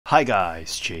Hi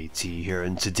guys, JT here,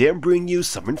 and today I'm bringing you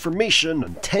some information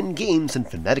on 10 games in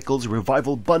Fanatical's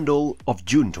Revival Bundle of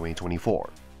June 2024.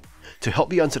 To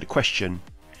help you answer the question,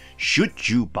 should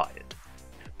you buy it?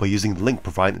 By using the link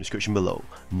provided in the description below,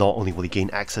 not only will you gain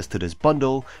access to this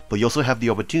bundle, but you also have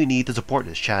the opportunity to support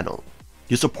this channel.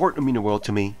 Your support will mean the world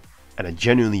to me, and I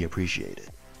genuinely appreciate it.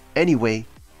 Anyway,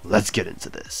 let's get into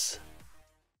this.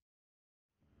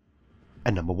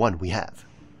 At number 1 we have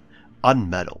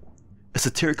UnMetal, a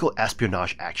satirical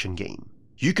espionage action game.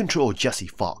 You control Jesse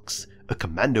Fox, a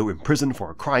commando imprisoned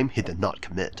for a crime he did not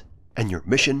commit, and your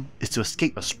mission is to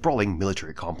escape a sprawling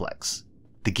military complex.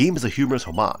 The game is a humorous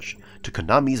homage to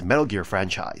Konami's Metal Gear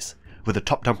franchise, with a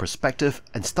top-down perspective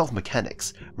and stealth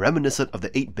mechanics reminiscent of the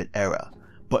 8-bit era,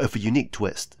 but with a unique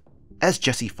twist. As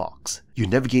Jesse Fox, you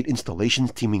navigate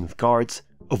installations teeming with guards,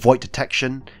 avoid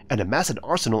detection, and amass an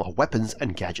arsenal of weapons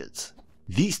and gadgets.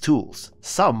 These tools,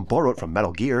 some borrowed from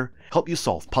Metal Gear, help you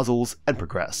solve puzzles and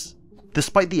progress.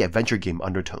 Despite the adventure game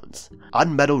undertones,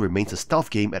 UnMetal remains a stealth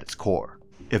game at its core.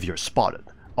 If you're spotted,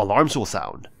 alarms will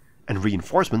sound, and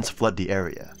reinforcements flood the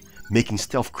area, making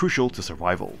stealth crucial to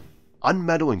survival.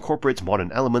 UnMetal incorporates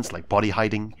modern elements like body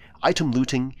hiding, item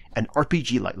looting, and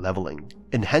RPG-like leveling,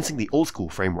 enhancing the old-school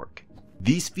framework.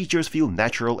 These features feel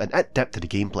natural and add depth to the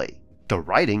gameplay. The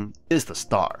writing is the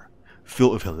star,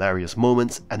 filled with hilarious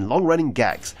moments and long-running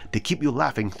gags that keep you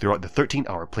laughing throughout the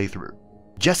 13-hour playthrough.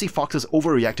 Jesse Fox's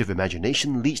overreactive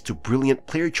imagination leads to brilliant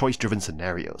player choice-driven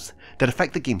scenarios that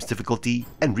affect the game's difficulty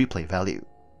and replay value.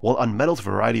 While UnMetal's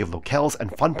variety of locales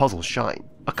and fun puzzles shine,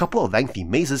 a couple of lengthy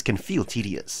mazes can feel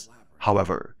tedious.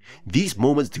 However, these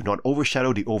moments do not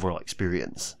overshadow the overall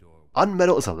experience.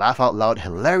 UnMetal is a laugh-out-loud,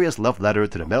 hilarious love letter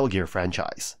to the Metal Gear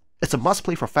franchise. It's a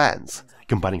must-play for fans,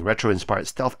 combining retro-inspired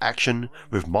stealth action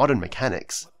with modern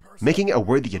mechanics, making it a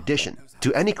worthy addition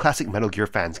to any classic Metal Gear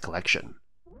fans' collection.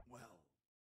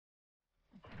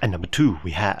 At number 2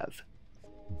 we have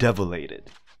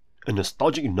Devilated, a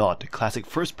nostalgic nod to classic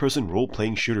first-person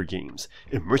role-playing shooter games,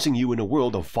 immersing you in a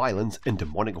world of violence and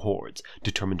demonic hordes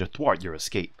determined to thwart your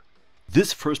escape.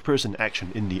 This first-person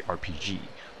action indie RPG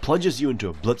plunges you into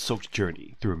a blood-soaked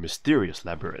journey through a mysterious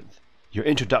labyrinth. Your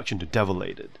introduction to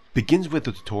Devilated begins with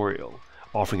a tutorial,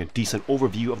 offering a decent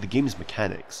overview of the game's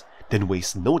mechanics, then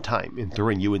wastes no time in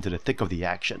throwing you into the thick of the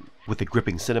action, with the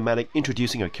gripping cinematic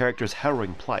introducing your character's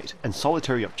harrowing plight and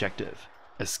solitary objective: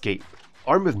 escape.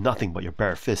 Armed with nothing but your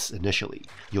bare fists initially,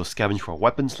 you'll scavenge for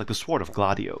weapons like the Sword of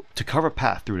Gladio to carve a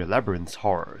path through the labyrinth's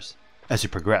horrors. As you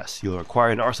progress, you'll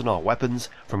acquire an arsenal of weapons,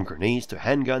 from grenades to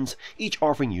handguns, each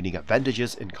offering unique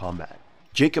advantages in combat.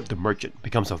 Jacob the Merchant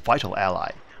becomes a vital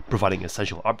ally, providing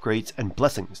essential upgrades and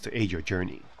blessings to aid your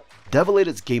journey.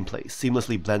 Devilated's gameplay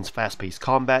seamlessly blends fast-paced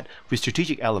combat with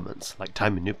strategic elements like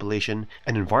time manipulation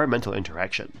and environmental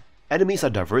interaction. Enemies are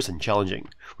diverse and challenging,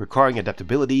 requiring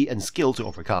adaptability and skill to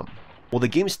overcome. While the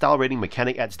game's style rating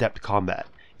mechanic adds depth to combat,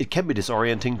 it can be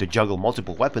disorienting to juggle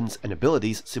multiple weapons and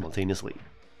abilities simultaneously.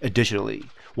 Additionally,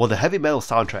 while the heavy metal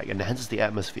soundtrack enhances the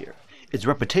atmosphere, its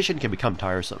repetition can become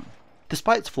tiresome.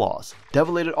 Despite its flaws,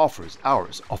 Devilated offers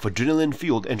hours of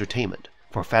adrenaline-fueled entertainment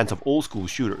for fans of old-school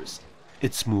shooters.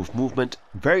 Its smooth movement,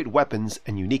 varied weapons,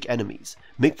 and unique enemies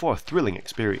make for a thrilling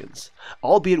experience,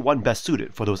 albeit one best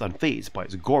suited for those unfazed by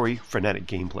its gory, frenetic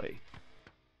gameplay.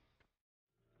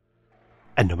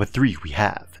 At number 3 we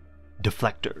have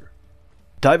Deflector.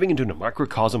 Diving into the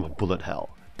microcosm of bullet hell,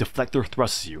 Deflector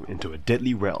thrusts you into a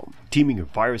deadly realm teeming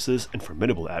with viruses and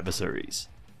formidable adversaries.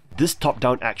 This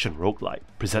top-down action roguelike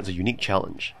presents a unique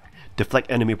challenge: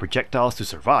 deflect enemy projectiles to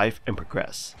survive and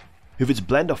progress. With its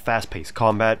blend of fast-paced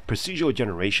combat, procedural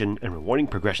generation, and rewarding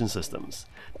progression systems,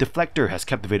 Deflector has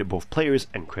captivated both players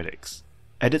and critics.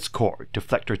 At its core,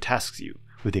 Deflector tasks you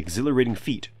with the exhilarating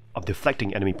feat of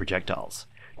deflecting enemy projectiles,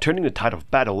 turning the tide of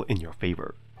battle in your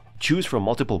favor. Choose from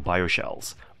multiple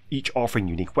bioshells, each offering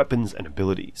unique weapons and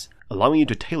abilities, allowing you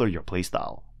to tailor your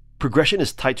playstyle. Progression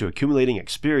is tied to accumulating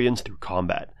experience through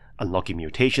combat, unlocking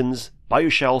mutations,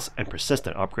 bioshells, and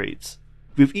persistent upgrades.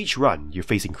 With each run, you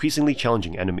face increasingly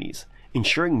challenging enemies,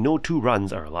 ensuring no two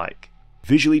runs are alike.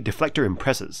 Visually, Deflector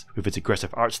impresses with its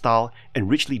aggressive art style and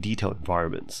richly detailed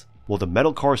environments, while the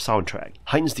metalcore soundtrack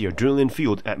heightens the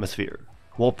adrenaline-fueled atmosphere.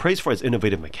 While praised for its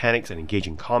innovative mechanics and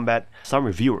engaging combat, some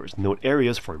reviewers note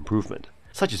areas for improvement,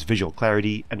 such as visual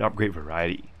clarity and upgrade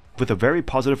variety. With a very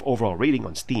positive overall rating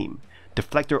on Steam,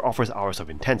 Deflector offers hours of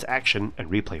intense action and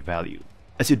replay value.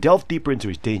 As you delve deeper into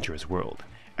its dangerous world,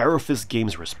 Arrowfist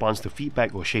Games' response to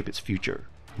feedback will shape its future.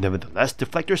 Nevertheless,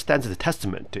 Deflector stands as a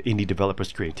testament to indie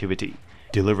developers' creativity,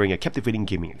 delivering a captivating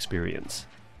gaming experience.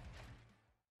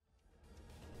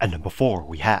 At number 4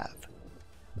 we have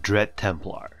Dread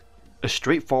Templar, a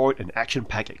straightforward and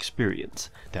action-packed experience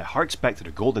that harks back to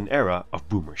the golden era of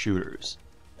boomer shooters.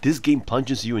 This game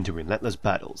plunges you into relentless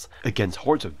battles against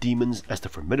hordes of demons as the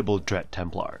formidable Dread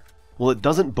Templar. While it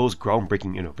doesn't boast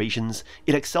groundbreaking innovations,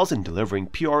 it excels in delivering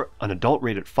pure,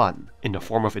 unadulterated fun in the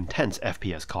form of intense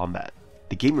FPS combat.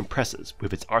 The game impresses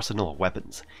with its arsenal of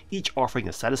weapons, each offering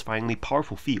a satisfyingly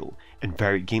powerful feel and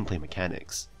varied gameplay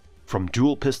mechanics. From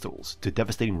dual pistols to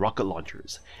devastating rocket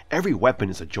launchers, every weapon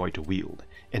is a joy to wield,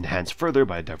 enhanced further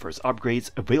by diverse upgrades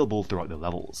available throughout the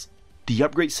levels. The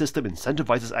upgrade system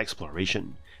incentivizes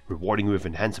exploration, rewarding you with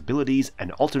enhanced abilities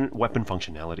and alternate weapon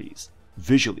functionalities.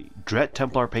 Visually, Dread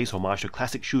Templar pays homage to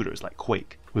classic shooters like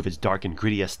Quake, with its dark and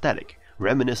gritty aesthetic,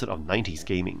 reminiscent of 90s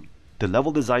gaming. The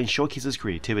level design showcases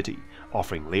creativity,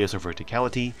 offering layers of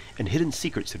verticality and hidden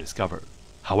secrets to discover.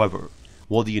 However,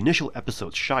 while the initial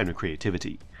episodes shine with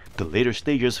creativity, the later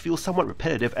stages feel somewhat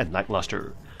repetitive and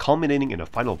lackluster, culminating in a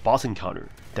final boss encounter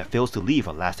that fails to leave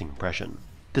a lasting impression.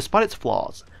 Despite its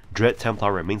flaws, Dread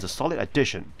Templar remains a solid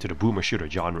addition to the boomer shooter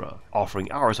genre,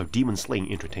 offering hours of demon-slaying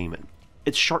entertainment.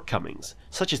 Its shortcomings,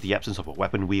 such as the absence of a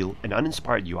weapon wheel and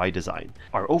uninspired UI design,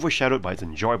 are overshadowed by its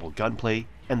enjoyable gunplay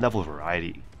and level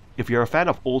variety. If you're a fan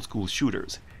of old-school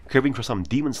shooters, craving for some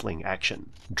demon-slaying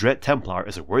action, Dread Templar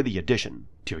is a worthy addition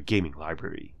to your gaming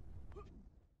library.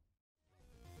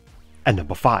 At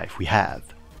number 5 we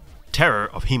have Terror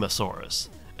of Hemasaurus,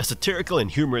 a satirical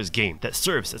and humorous game that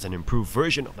serves as an improved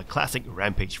version of the classic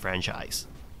Rampage franchise.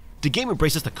 The game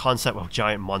embraces the concept of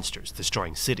giant monsters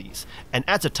destroying cities, and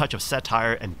adds a touch of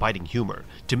satire and biting humor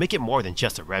to make it more than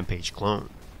just a Rampage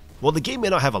clone. While the game may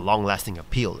not have a long-lasting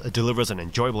appeal, it delivers an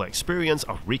enjoyable experience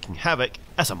of wreaking havoc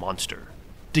as a monster.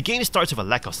 The game starts with a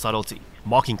lack of subtlety,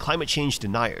 mocking climate change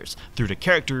deniers through the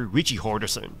character Richie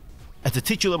Horderson. As the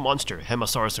titular monster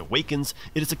Hemasaurus awakens,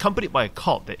 it is accompanied by a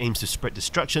cult that aims to spread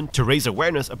destruction to raise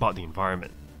awareness about the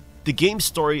environment. The game's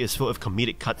story is filled with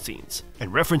comedic cutscenes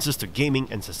and references to gaming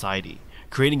and society,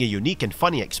 creating a unique and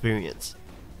funny experience.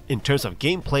 In terms of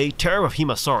gameplay, Terror of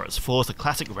Hemasaurus follows the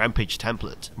classic Rampage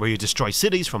template, where you destroy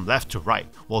cities from left to right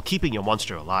while keeping your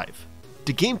monster alive.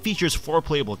 The game features 4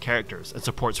 playable characters and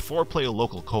supports 4-player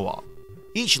local co-op.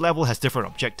 Each level has different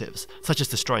objectives, such as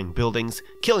destroying buildings,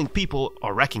 killing people,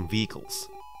 or wrecking vehicles.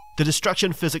 The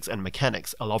destruction physics and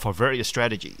mechanics allow for various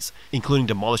strategies, including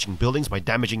demolishing buildings by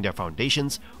damaging their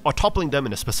foundations or toppling them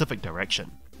in a specific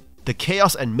direction. The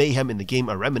chaos and mayhem in the game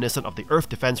are reminiscent of the Earth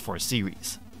Defense Force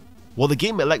series. While the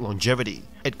game may lack longevity,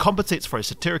 it compensates for its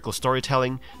satirical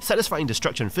storytelling, satisfying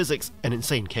destruction physics, and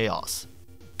insane chaos.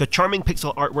 The charming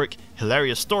pixel artwork,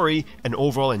 hilarious story, and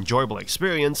overall enjoyable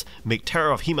experience make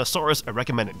Terror of Hemasaurus a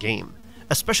recommended game,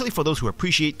 especially for those who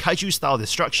appreciate kaiju-style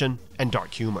destruction and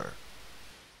dark humor.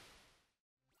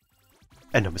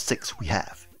 At number 6 we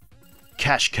have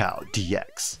Cash Cow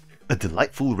DX, a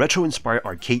delightful retro-inspired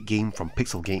arcade game from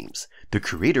Pixel Games, the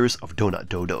creators of Donut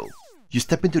Dodo. You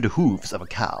step into the hooves of a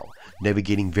cow,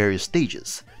 navigating various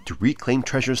stages to reclaim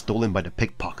treasure stolen by the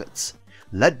pickpockets,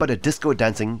 led by the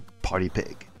disco-dancing Party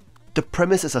Pig. The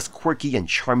premise is as quirky and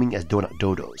charming as Donut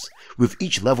Dodo's, with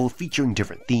each level featuring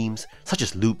different themes such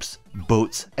as loops,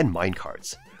 boats, and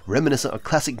minecarts, reminiscent of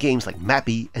classic games like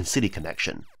Mappy and City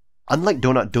Connection. Unlike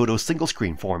Donut Dodo's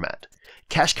single-screen format,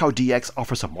 Cash Cow DX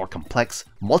offers a more complex,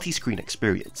 multi-screen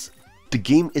experience. The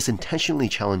game is intentionally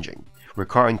challenging,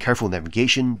 requiring careful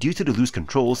navigation due to the loose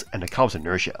controls and the cow's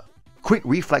inertia. Quick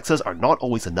reflexes are not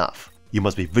always enough. You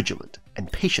must be vigilant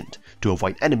and patient to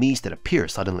avoid enemies that appear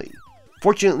suddenly.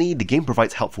 Fortunately, the game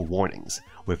provides helpful warnings,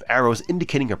 with arrows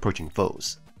indicating approaching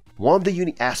foes. One of the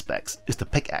unique aspects is the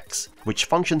pickaxe, which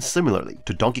functions similarly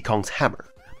to Donkey Kong's hammer,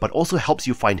 but also helps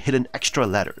you find hidden extra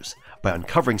ladders by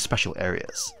uncovering special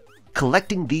areas.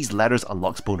 Collecting these ladders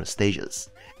unlocks bonus stages,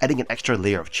 adding an extra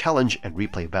layer of challenge and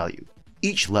replay value.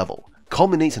 Each level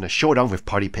culminates in a showdown with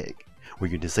Party Pig, where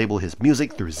you disable his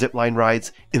music through zipline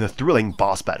rides in a thrilling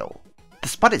boss battle.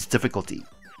 Despite its difficulty,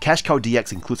 Cash Cow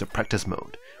DX includes a practice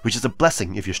mode, which is a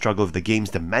blessing if you struggle with the game's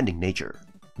demanding nature.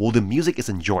 While the music is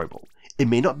enjoyable, it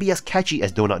may not be as catchy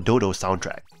as Donut Dodo's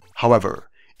soundtrack. However,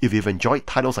 if you've enjoyed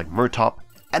titles like Murtop,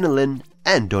 Annalyn,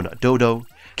 and Donut Dodo,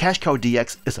 Cash Cow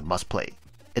DX is a must-play.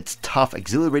 Its tough,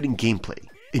 exhilarating gameplay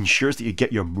ensures that you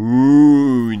get your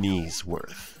money's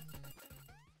worth.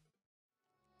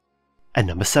 At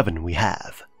number 7 we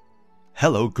have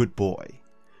Hello Goodboy,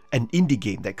 an indie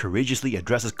game that courageously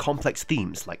addresses complex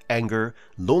themes like anger,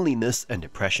 loneliness, and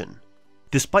depression.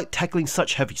 Despite tackling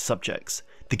such heavy subjects,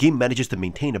 the game manages to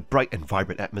maintain a bright and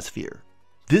vibrant atmosphere.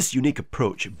 This unique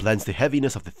approach blends the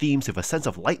heaviness of the themes with a sense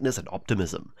of lightness and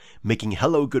optimism, making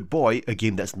Hello Goodboy a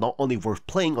game that's not only worth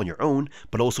playing on your own,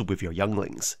 but also with your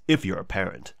younglings, if you're a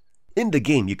parent. In the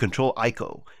game, you control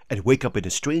Aiko and wake up in a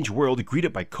strange world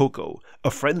greeted by Coco,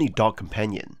 a friendly dog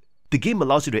companion. The game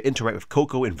allows you to interact with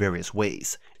Coco in various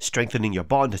ways, strengthening your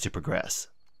bond as you progress.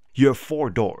 You have 4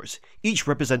 doors, each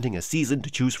representing a season to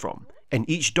choose from, and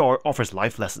each door offers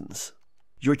life lessons.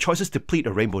 Your choices deplete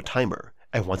a rainbow timer,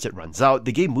 and once it runs out,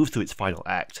 the game moves to its final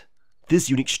act. This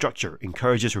unique structure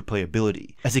encourages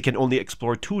replayability, as you can only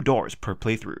explore 2 doors per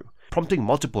playthrough, prompting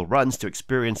multiple runs to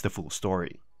experience the full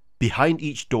story. Behind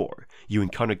each door, you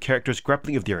encounter characters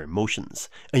grappling with their emotions,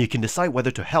 and you can decide whether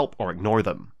to help or ignore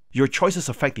them. Your choices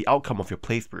affect the outcome of your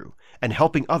playthrough, and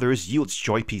helping others yields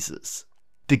joy pieces.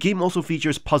 The game also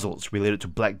features puzzles related to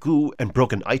black goo and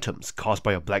broken items caused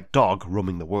by a black dog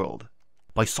roaming the world.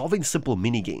 By solving simple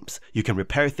minigames, you can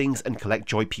repair things and collect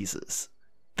joy pieces.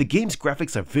 The game's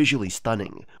graphics are visually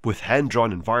stunning, with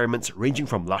hand-drawn environments ranging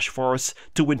from lush forests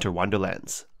to winter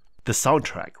wonderlands. The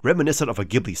soundtrack, reminiscent of a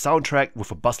Ghibli soundtrack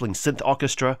with a bustling synth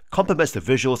orchestra, complements the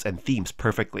visuals and themes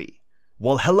perfectly.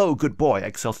 While Hello Goodboy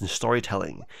excels in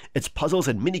storytelling, its puzzles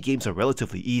and minigames are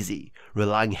relatively easy,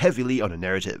 relying heavily on a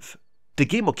narrative. The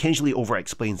game occasionally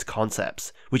over-explains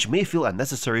concepts, which may feel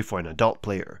unnecessary for an adult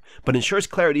player, but ensures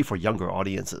clarity for younger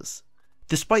audiences.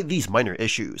 Despite these minor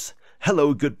issues,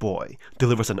 Hello Goodboy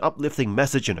delivers an uplifting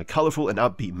message in a colorful and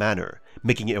upbeat manner,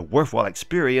 making it a worthwhile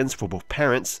experience for both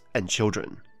parents and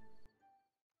children.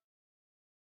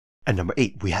 At number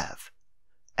 8 we have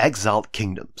Exiled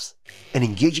Kingdoms, an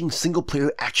engaging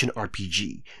single-player action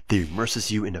RPG that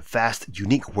immerses you in a vast,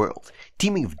 unique world,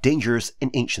 teeming with dangers and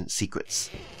ancient secrets.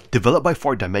 Developed by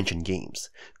 4 Dimension Games,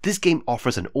 this game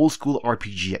offers an old-school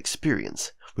RPG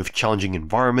experience, with challenging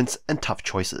environments and tough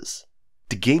choices.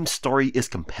 The game's story is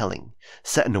compelling,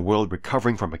 set in a world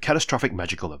recovering from a catastrophic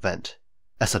magical event.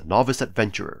 As a novice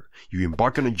adventurer, you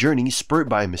embark on a journey spurred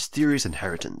by a mysterious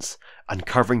inheritance,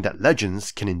 uncovering that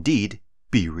legends can indeed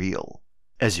be real.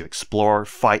 As you explore,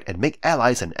 fight, and make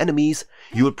allies and enemies,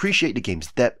 you appreciate the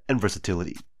game's depth and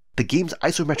versatility. The game's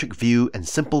isometric view and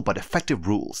simple but effective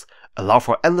rules allow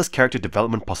for endless character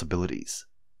development possibilities.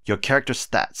 Your character's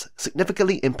stats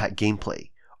significantly impact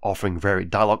gameplay, offering varied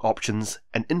dialogue options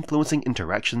and influencing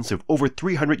interactions with over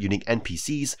 300 unique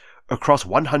NPCs across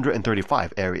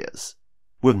 135 areas.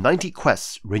 With 90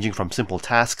 quests ranging from simple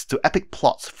tasks to epic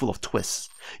plots full of twists,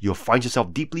 you'll find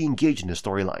yourself deeply engaged in the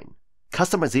storyline.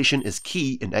 Customization is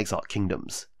key in Exiled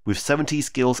Kingdoms. With 70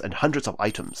 skills and hundreds of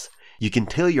items, you can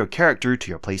tailor your character to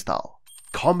your playstyle.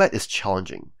 Combat is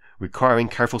challenging, requiring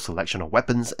careful selection of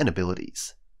weapons and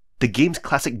abilities. The game's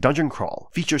classic dungeon crawl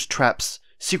features traps,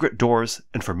 secret doors,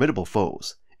 and formidable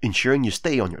foes, ensuring you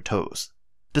stay on your toes.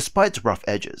 Despite its rough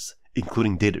edges,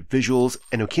 including dated visuals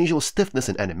and occasional stiffness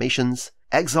in animations,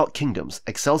 Exiled Kingdoms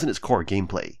excels in its core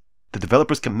gameplay. The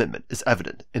developer's commitment is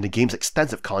evident in the game's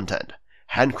extensive content,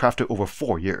 handcrafted over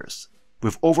 4 years.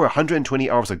 With over 120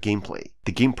 hours of gameplay,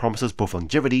 the game promises both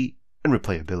longevity and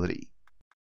replayability.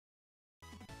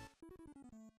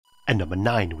 At number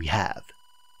 9 we have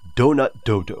Donut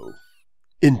Dodo.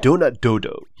 In Donut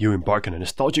Dodo, you embark on a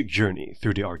nostalgic journey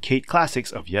through the arcade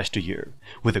classics of yesteryear,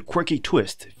 with a quirky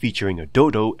twist featuring a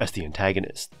dodo as the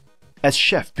antagonist. As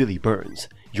Chef Billy Burns,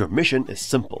 your mission is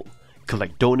simple: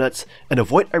 collect donuts and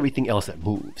avoid everything else that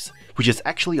moves, which is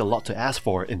actually a lot to ask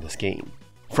for in this game.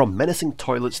 From menacing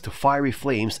toilets to fiery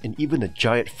flames and even a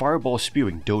giant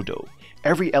fireball-spewing dodo,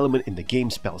 every element in the game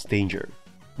spells danger.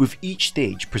 With each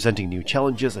stage presenting new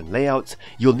challenges and layouts,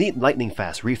 you'll need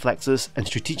lightning-fast reflexes and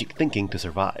strategic thinking to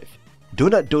survive.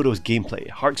 Donut Dodo's gameplay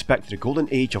harks back to the golden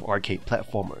age of arcade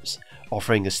platformers,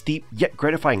 offering a steep yet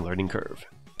gratifying learning curve.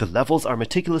 The levels are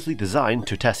meticulously designed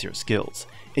to test your skills,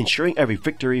 ensuring every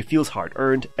victory feels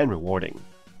hard-earned and rewarding.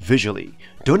 Visually,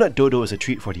 Donut Dodo is a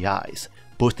treat for the eyes,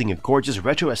 boasting a gorgeous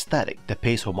retro aesthetic that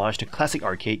pays homage to classic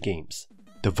arcade games.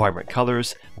 The vibrant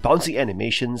colors, bouncy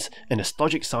animations, and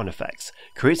nostalgic sound effects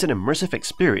creates an immersive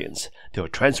experience that will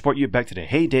transport you back to the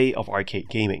heyday of arcade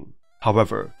gaming.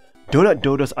 However, Donut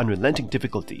Dodo's unrelenting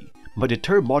difficulty might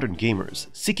deter modern gamers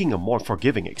seeking a more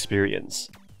forgiving experience.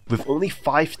 With only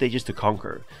 5 stages to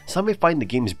conquer, some may find the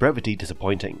game's brevity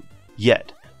disappointing.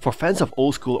 Yet, for fans of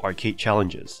old-school arcade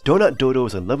challenges, Donut Dodo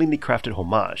is a lovingly crafted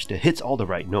homage that hits all the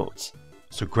right notes.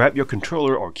 So grab your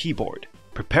controller or keyboard,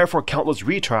 prepare for countless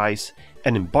retries,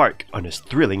 and embark on this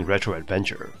thrilling retro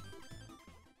adventure.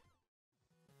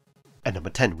 At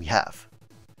number 10 we have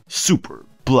Super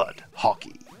Blood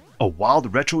Hockey, a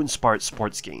wild retro-inspired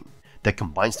sports game that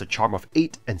combines the charm of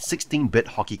 8 and 16-bit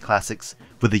hockey classics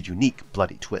with a unique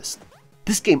bloody twist.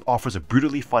 This game offers a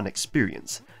brutally fun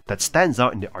experience that stands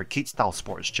out in the arcade-style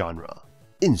sports genre.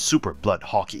 In Super Blood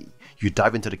Hockey, you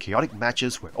dive into the chaotic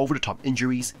matches where over-the-top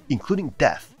injuries, including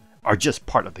death, are just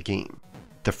part of the game.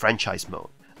 The franchise mode,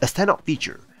 A standout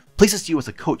feature places you as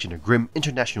a coach in a grim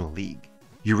international league.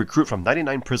 You recruit from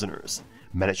 99 prisoners,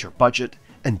 manage your budget,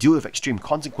 and deal with extreme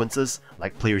consequences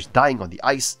like players dying on the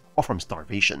ice or from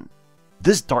starvation.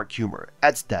 This dark humor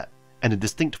adds depth and a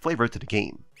distinct flavor to the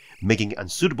game, making it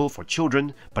unsuitable for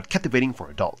children but captivating for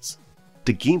adults.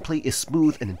 The gameplay is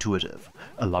smooth and intuitive,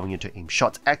 allowing you to aim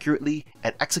shots accurately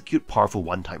and execute powerful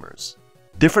one-timers.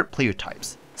 Different player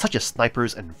types, such as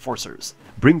snipers and enforcers,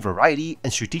 bring variety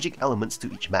and strategic elements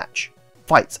to each match.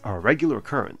 Fights are a regular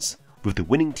occurrence, with the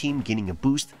winning team gaining a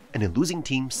boost and the losing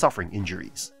team suffering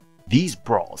injuries. These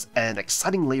brawls add an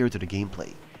exciting layer to the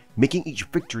gameplay, making each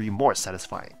victory more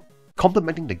satisfying.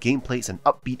 Complementing the gameplay is an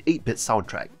upbeat 8-bit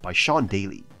soundtrack by Sean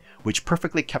Daly, which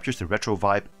perfectly captures the retro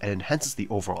vibe and enhances the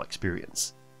overall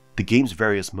experience. The game's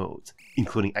various modes,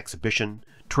 including exhibition,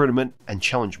 tournament, and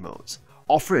challenge modes,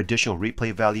 offer additional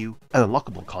replay value and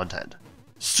unlockable content.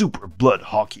 Super Blood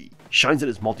Hockey shines in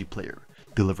its multiplayer,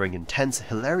 delivering intense,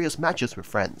 hilarious matches with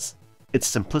friends. Its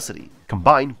simplicity,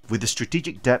 combined with the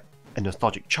strategic depth and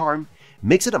nostalgic charm,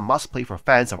 makes it a must-play for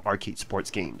fans of arcade sports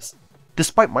games.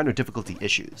 Despite minor difficulty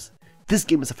issues, this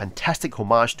game is a fantastic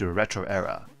homage to the retro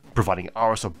era, providing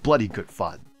hours of bloody good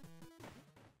fun.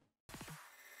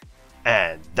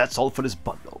 And that's all for this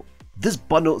bundle. This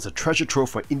bundle is a treasure trove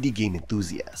for indie game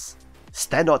enthusiasts.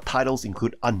 Standout titles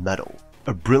include UnMetal,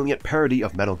 a brilliant parody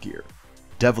of Metal Gear,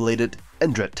 Devilated,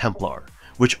 and Templar,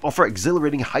 which offer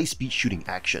exhilarating high-speed shooting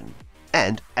action,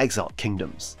 and Exiled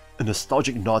Kingdoms, a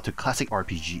nostalgic nod to classic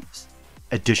RPGs.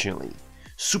 Additionally,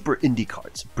 Super Indie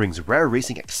Karts brings rare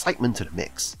racing excitement to the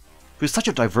mix. With such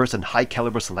a diverse and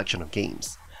high-caliber selection of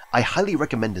games, I highly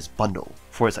recommend this bundle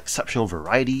for its exceptional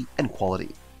variety and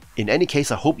quality. In any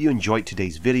case, I hope you enjoyed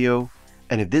today's video,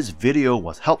 and if this video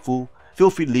was helpful, feel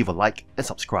free to leave a like and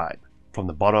subscribe. From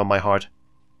the bottom of my heart,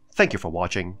 thank you for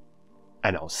watching,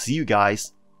 and I'll see you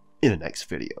guys in the next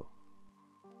video.